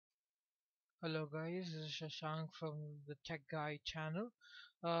Hello guys, this is Shashank from the Tech Guy channel.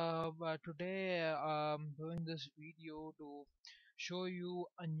 But today I'm doing this video to show you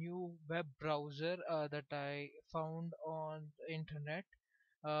a new web browser that I found on the internet.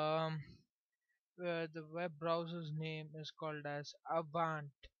 Um, the web browser's name is called as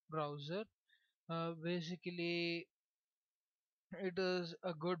Avant browser. Basically, it is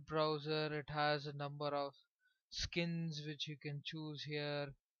a good browser. It has a number of skins which you can choose here,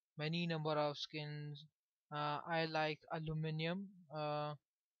 many number of skins. I like aluminum.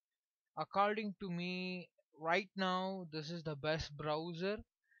 According to me, right now this is the best browser.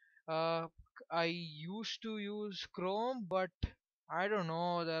 uh, I used to use Chrome, but I don't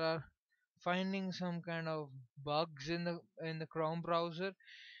know, there are finding some kind of bugs in the Chrome browser.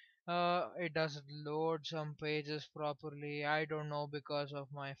 It doesn't load some pages properly. I don't know, because of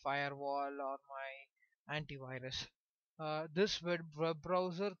my firewall or my antivirus. This web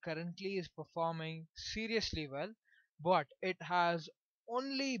browser currently is performing seriously well, but it has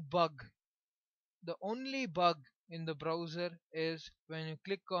only bug. The only bug in the browser is when you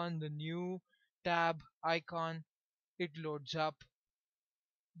click on the new tab icon, it loads up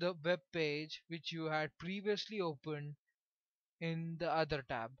the web page which you had previously opened in the other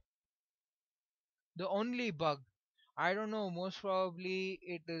tab. The only bug. I don't know, most probably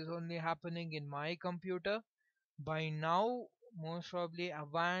it is only happening in my computer. By now, most probably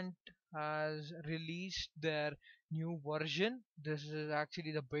Avant has released their new version. This is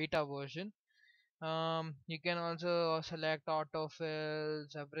actually the beta version. You can also select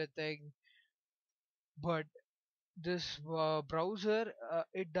autofills, everything, but this browser,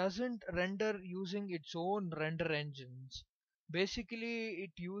 it doesn't render using its own render engines. Basically,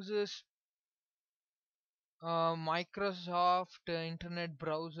 it uses Microsoft Internet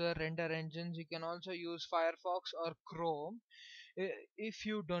Browser render engines. You can also use Firefox or Chrome. If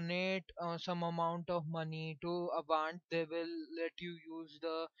you donate some amount of money to Avant, they will let you use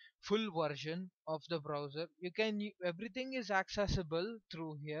the full version of the browser. Everything is accessible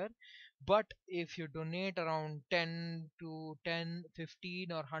through here, but if you donate around 15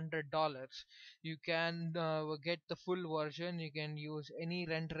 or $100, you can get the full version. You can use any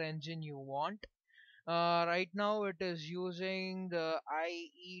render engine you want. Right now it is using the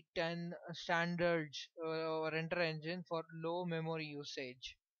IE10 standards render engine for low memory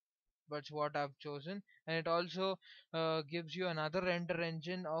usage. That's what I've chosen, and it also gives you another render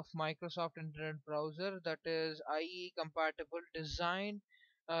engine of Microsoft Internet Browser that is IE compatible design,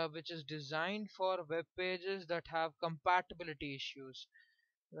 which is designed for web pages that have compatibility issues.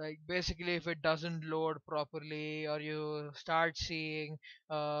 Like, basically, if it doesn't load properly, or you start seeing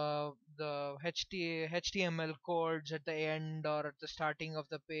the HTML codes at the end or at the starting of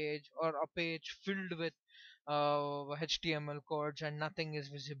the page, or a page filled with HTML codes and nothing is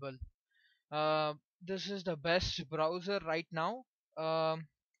visible, uh, this is the best browser right now, um,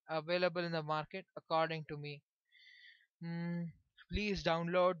 available in the market according to me. Mm, Please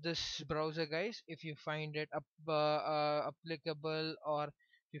download this browser, guys, if you find it applicable, or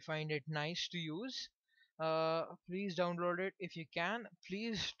if you find it nice to use. Please download it if you can.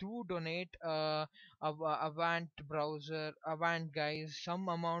 Please do donate Avant browser, Avant guys, some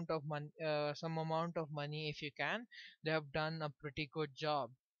amount of money if you can. They have done a pretty good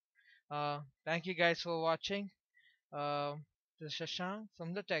job. Thank you guys for watching. Uh, this is Shashank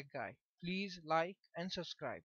from the Tech Guy. Please like and subscribe.